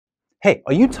Hey,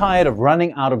 are you tired of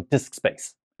running out of disk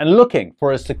space and looking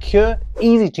for a secure,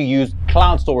 easy-to-use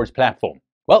cloud storage platform?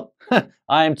 Well,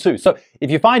 I am too. So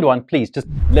if you find one, please just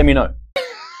let me know.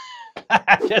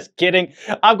 Just kidding.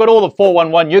 I've got all the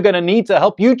 411 you're going to need to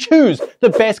help you choose the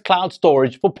best cloud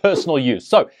storage for personal use.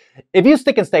 So if you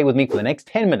stick and stay with me for the next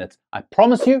 10 minutes, I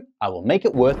promise you I will make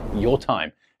it worth your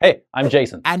time. Hey, I'm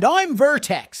Jason. And I'm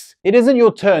Vertex. It isn't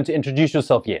your turn to introduce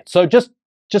yourself yet, so just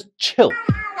chill.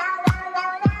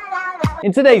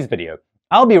 In today's video,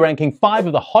 I'll be ranking 5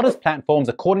 of the hottest platforms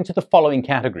according to the following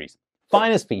categories: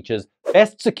 finest features,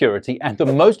 best security, and the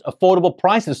most affordable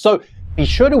prices. So be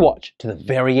sure to watch to the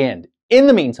very end. In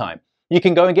the meantime, you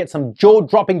can go and get some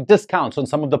jaw-dropping discounts on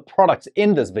some of the products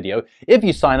in this video if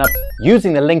you sign up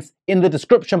using the links in the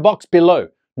description box below.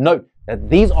 Note that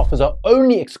these offers are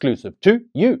only exclusive to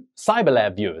you,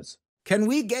 CyberLab viewers. Can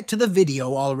we get to the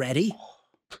video already?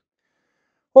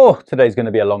 Oh, today's going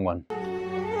to be a long one.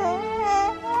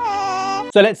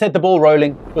 So let's set the ball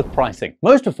rolling with pricing.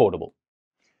 Most affordable.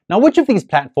 Now, which of these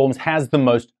platforms has the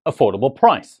most affordable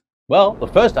price? Well, the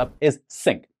first up is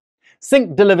Sync.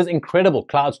 Sync delivers incredible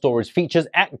cloud storage features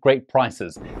at great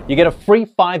prices. You get a free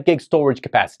 5 gig storage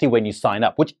capacity when you sign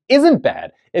up, which isn't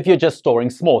bad if you're just storing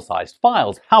small-sized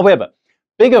files. However,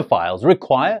 bigger files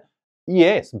require,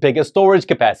 yes, bigger storage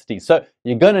capacity, so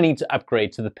you're going to need to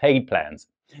upgrade to the paid plans.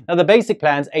 Now, the basic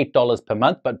plan's $8 per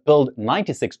month, but billed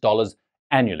 $96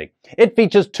 annually. It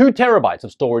features 2 terabytes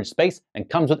of storage space and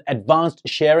comes with advanced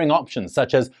sharing options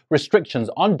such as restrictions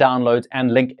on downloads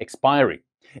and link expiry.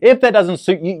 If that doesn't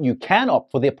suit you, you can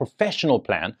opt for their professional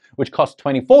plan, which costs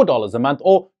 $24 a month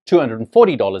or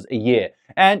 $240 a year,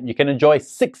 and you can enjoy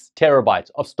 6 terabytes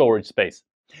of storage space.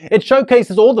 It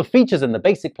showcases all the features in the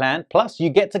basic plan, plus you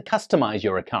get to customize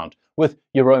your account with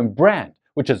your own brand,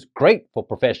 which is great for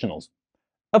professionals.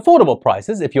 Affordable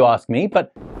prices, if you ask me,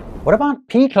 but what about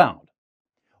pCloud?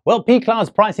 Well,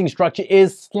 pCloud's pricing structure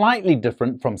is slightly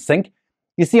different from Sync.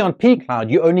 You see, on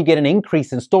pCloud, you only get an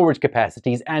increase in storage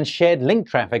capacities and shared link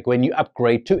traffic when you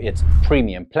upgrade to its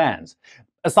premium plans.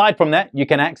 Aside from that, you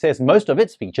can access most of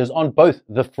its features on both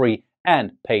the free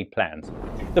and paid plans.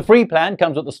 The free plan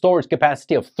comes with a storage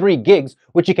capacity of 3 gigs,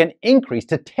 which you can increase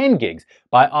to 10 gigs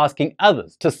by asking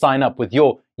others to sign up with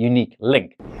your unique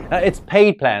link. Its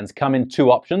paid plans come in 2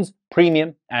 options,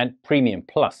 Premium and Premium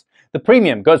Plus. The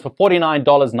Premium goes for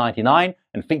 $49.99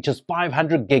 and features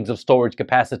 500 gigs of storage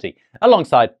capacity,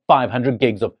 alongside 500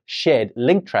 gigs of shared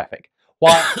link traffic.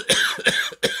 While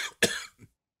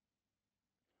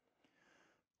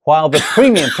the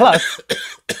Premium Plus...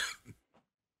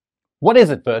 What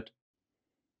is it, Bert?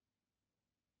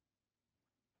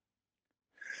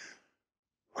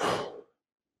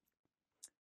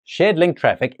 Shared link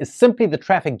traffic is simply the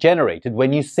traffic generated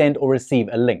when you send or receive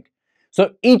a link.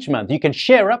 So each month you can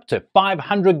share up to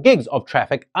 500 gigs of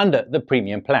traffic under the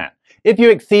premium plan. If you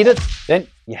exceed it, then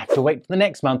you have to wait for the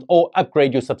next month or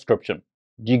upgrade your subscription.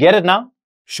 Do you get it now?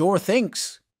 Sure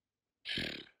thinks.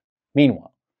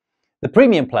 Meanwhile, the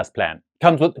Premium Plus plan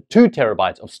comes with 2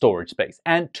 terabytes of storage space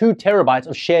and 2 terabytes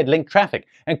of shared link traffic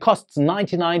and costs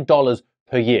 $99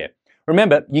 per year.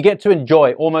 Remember, you get to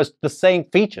enjoy almost the same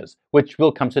features, which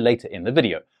we'll come to later in the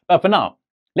video. But for now,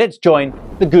 let's join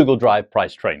the Google Drive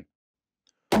price train.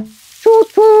 Toot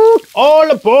toot,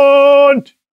 all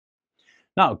aboard!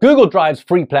 Now, Google Drive's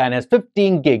free plan has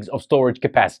 15 gigs of storage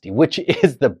capacity, which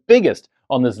is the biggest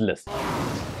on this list.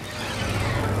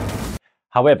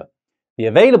 However, the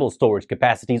available storage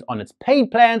capacities on its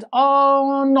paid plans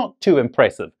are not too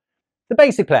impressive. The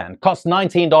basic plan costs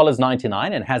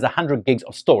 $19.99 and has 100 gigs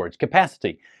of storage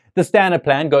capacity. The standard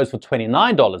plan goes for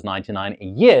 $29.99 a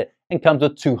year and comes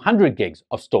with 200 gigs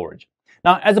of storage.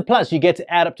 Now, as a plus, you get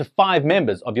to add up to 5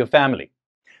 members of your family.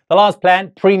 The last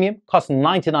plan, Premium, costs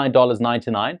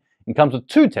 $99.99 and comes with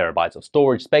 2 terabytes of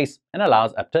storage space and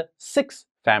allows up to 6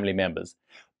 family members.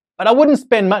 But I wouldn't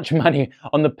spend much money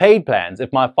on the paid plans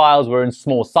if my files were in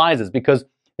small sizes, because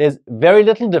there's very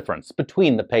little difference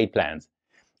between the paid plans.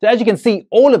 So as you can see,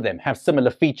 all of them have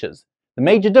similar features. The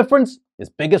major difference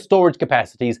is bigger storage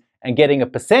capacities and getting a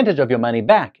percentage of your money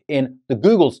back in the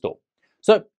Google Store.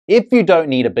 So if you don't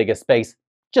need a bigger space,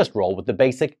 just roll with the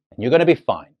basic and you're going to be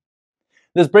fine.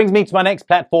 This brings me to my next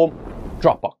platform,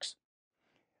 Dropbox.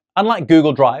 Unlike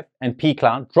Google Drive and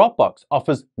pCloud, Dropbox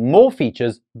offers more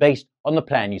features based on the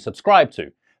plan you subscribe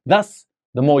to. Thus,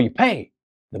 the more you pay,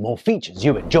 the more features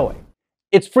you enjoy.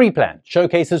 Its free plan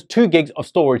showcases 2 gigs of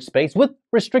storage space with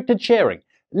restricted sharing,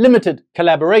 limited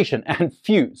collaboration, and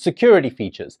few security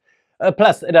features.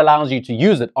 Plus, it allows you to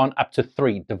use it on up to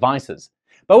 3 devices.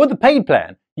 But with the paid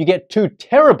plan, you get 2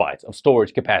 terabytes of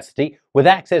storage capacity with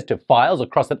access to files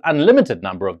across an unlimited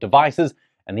number of devices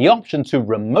and the option to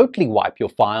remotely wipe your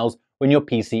files when your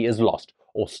PC is lost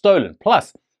or stolen.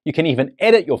 Plus, you can even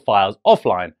edit your files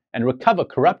offline and recover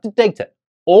corrupted data,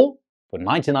 all for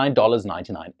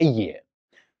 $99.99 a year.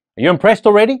 Are you impressed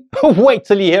already? Wait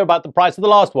till you hear about the price of the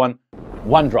last one,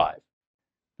 OneDrive.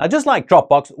 Now, just like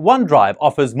Dropbox, OneDrive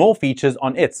offers more features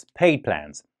on its paid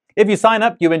plans. If you sign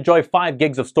up, you enjoy 5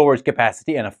 gigs of storage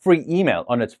capacity and a free email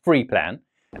on its free plan.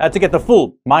 To get the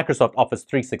full Microsoft Office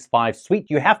 365 suite,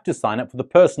 you have to sign up for the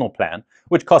personal plan,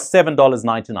 which costs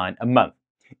 $7.99 a month.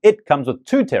 It comes with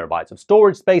 2 terabytes of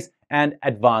storage space and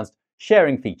advanced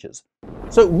sharing features.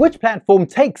 So which platform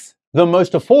takes the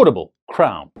most affordable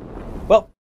crown?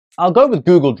 Well, I'll go with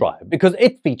Google Drive because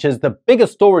it features the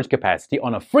biggest storage capacity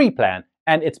on a free plan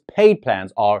and its paid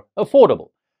plans are affordable.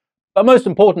 But most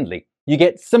importantly, you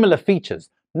get similar features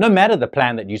no matter the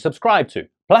plan that you subscribe to.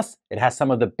 Plus, it has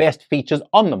some of the best features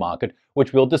on the market,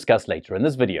 which we'll discuss later in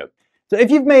this video. So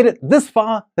if you've made it this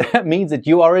far, that means that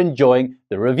you are enjoying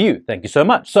the review. Thank you so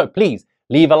much. So please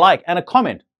leave a like and a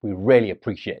comment. We really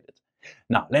appreciate it.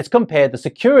 Now, let's compare the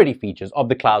security features of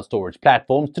the cloud storage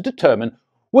platforms to determine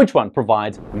which one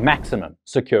provides maximum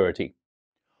security.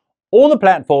 All the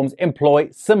platforms employ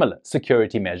similar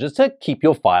security measures to keep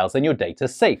your files and your data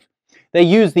safe. They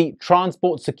use the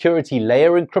Transport Security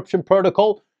Layer Encryption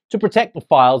Protocol to protect the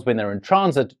files when they're in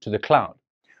transit to the cloud.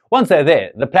 Once they're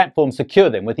there, the platforms secure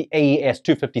them with the AES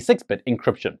 256-bit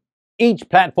encryption. Each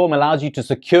platform allows you to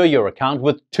secure your account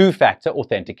with 2-factor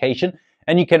authentication,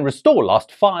 and you can restore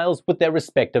lost files with their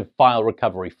respective file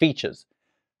recovery features.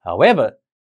 However,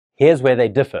 here's where they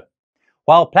differ.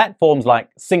 While platforms like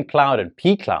pCloud and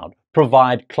pCloud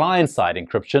provide client-side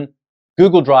encryption,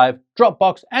 Google Drive,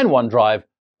 Dropbox, and OneDrive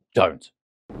don't.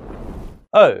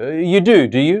 Oh, you do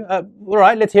you? All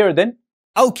right, let's hear it then.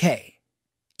 Okay.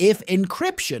 If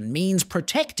encryption means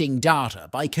protecting data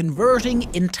by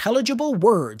converting intelligible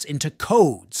words into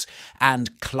codes,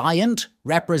 and client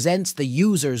represents the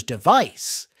user's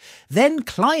device, then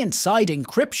client-side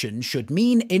encryption should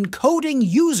mean encoding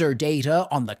user data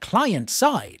on the client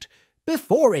side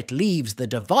before it leaves the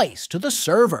device to the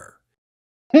server.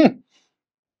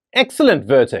 Excellent,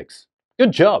 Vertex.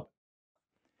 Good job.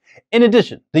 In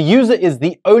addition, the user is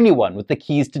the only one with the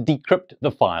keys to decrypt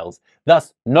the files.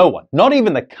 Thus, no one, not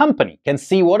even the company, can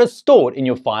see what is stored in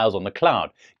your files on the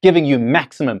cloud, giving you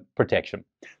maximum protection.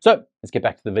 So, let's get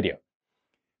back to the video.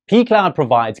 pCloud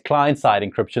provides client-side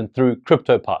encryption through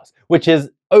CryptoPass, which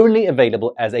is only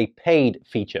available as a paid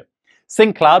feature.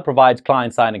 pCloud provides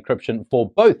client-side encryption for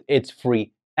both its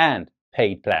free and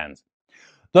paid plans.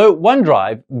 Though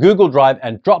OneDrive, Google Drive,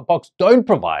 and Dropbox don't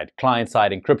provide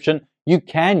client-side encryption, you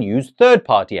can use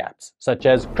third-party apps, such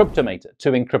as Cryptomator,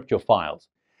 to encrypt your files.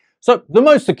 So the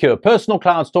most secure personal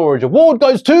cloud storage award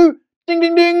goes to, ding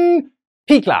ding ding,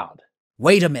 pCloud.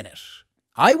 Wait a minute.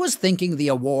 I was thinking the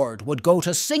award would go to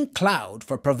pCloud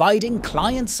for providing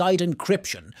client-side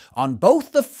encryption on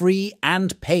both the free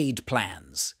and paid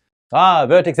plans. Ah,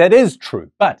 Vertex, that is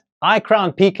true, but I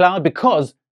crowned pCloud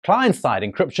because client-side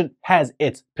encryption has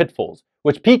its pitfalls,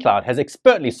 which pCloud has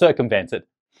expertly circumvented.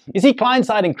 You see,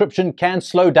 client-side encryption can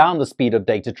slow down the speed of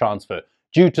data transfer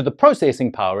due to the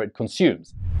processing power it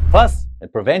consumes. Plus,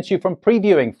 it prevents you from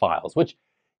previewing files, which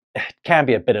can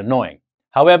be a bit annoying.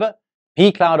 However,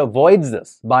 pCloud avoids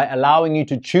this by allowing you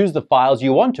to choose the files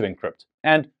you want to encrypt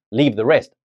and leave the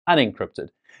rest unencrypted.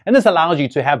 And this allows you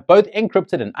to have both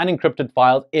encrypted and unencrypted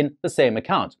files in the same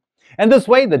account. And this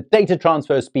way, the data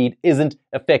transfer speed isn't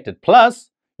affected. Plus,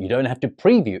 you don't have to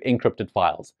preview encrypted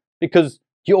files because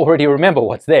you already remember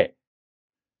what's there.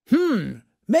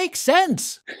 Makes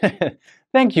sense.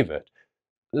 Thank you, Vert.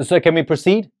 So can we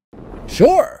proceed?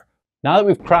 Sure. Now that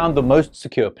we've crowned the most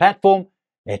secure platform,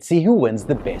 let's see who wins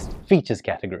the best features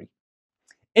category.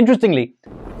 Interestingly,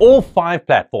 all 5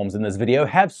 platforms in this video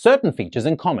have certain features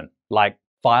in common, like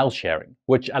file sharing,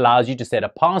 which allows you to set a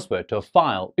password to a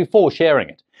file before sharing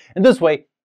it. And this way,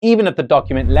 even if the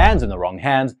document lands in the wrong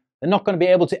hands, they're not going to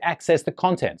be able to access the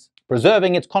contents,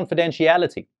 preserving its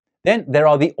confidentiality. Then there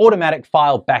are the automatic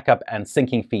file backup and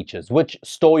syncing features, which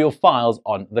store your files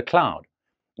on the cloud.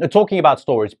 Now, talking about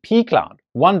storage, pCloud,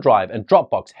 OneDrive, and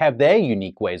Dropbox have their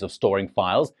unique ways of storing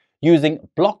files using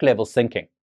block-level syncing.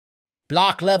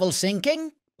 Block-level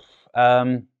syncing?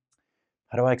 How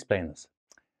do I explain this?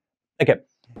 Okay,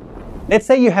 let's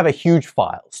say you have a huge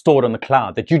file stored on the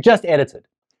cloud that you just edited.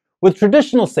 With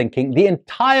traditional syncing, the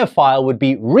entire file would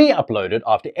be re-uploaded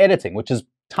after editing, which is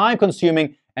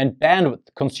time-consuming and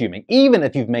bandwidth-consuming, even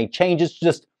if you've made changes to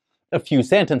just a few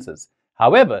sentences.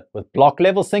 However, with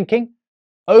block-level syncing,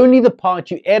 only the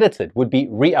part you edited would be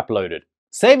re-uploaded,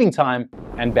 saving time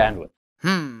and bandwidth.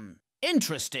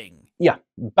 Interesting. Yeah,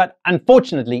 but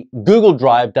unfortunately, Google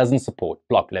Drive doesn't support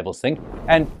block level sync,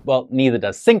 and well, neither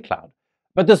does pCloud.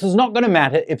 But this is not going to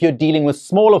matter if you're dealing with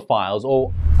smaller files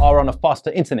or are on a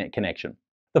faster internet connection.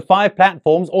 The 5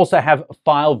 platforms also have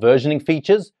file versioning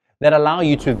features that allow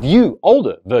you to view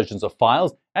older versions of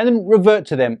files and then revert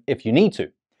to them if you need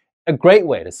to. A great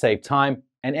way to save time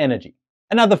and energy.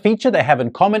 Another feature they have in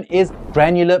common is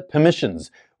granular permissions,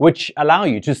 which allow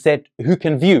you to set who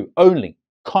can view only,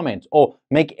 comment, or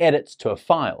make edits to a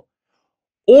file.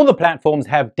 All the platforms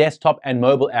have desktop and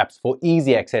mobile apps for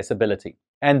easy accessibility,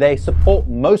 and they support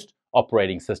most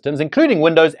operating systems, including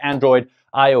Windows, Android,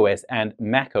 iOS, and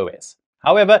macOS.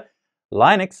 However,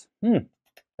 Linux, a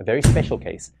very special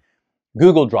case.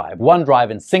 Google Drive,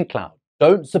 OneDrive, and pCloud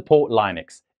don't support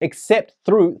Linux, except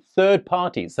through third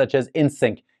parties such as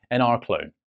InSync and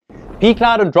rclone.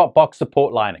 pCloud and Dropbox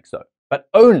support Linux though, but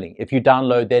only if you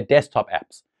download their desktop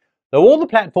apps. Though all the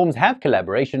platforms have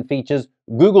collaboration features,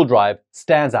 Google Drive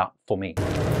stands out for me.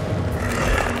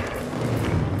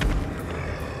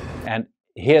 And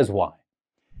here's why.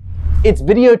 Its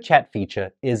video chat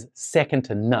feature is second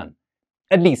to none,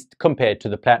 at least compared to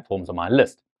the platforms on my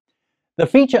list. The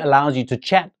feature allows you to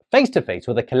chat face-to-face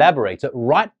with a collaborator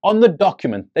right on the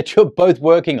document that you're both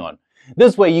working on.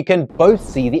 This way you can both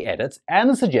see the edits and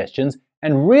the suggestions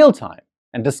in real time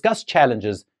and discuss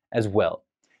challenges as well.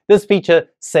 This feature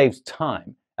saves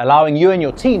time, allowing you and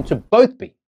your team to both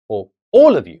be, or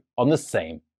all of you, on the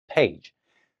same page.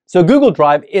 So Google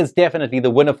Drive is definitely the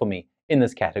winner for me in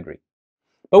this category.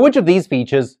 But which of these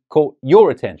features caught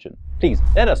your attention? Please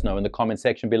let us know in the comment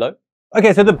section below.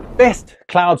 Okay, so the best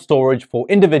cloud storage for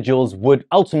individuals would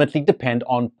ultimately depend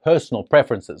on personal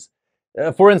preferences.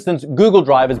 For instance, Google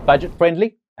Drive is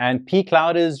budget-friendly, and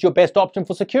pCloud is your best option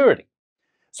for security.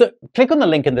 So click on the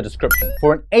link in the description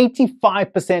for an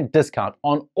 85% discount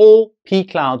on all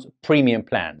pCloud's premium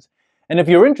plans. And if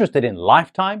you're interested in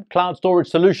lifetime cloud storage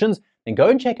solutions, then go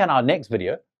and check out our next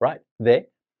video right there,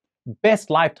 Best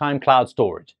Lifetime Cloud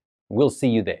Storage. We'll see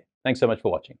you there. Thanks so much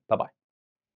for watching. Bye-bye.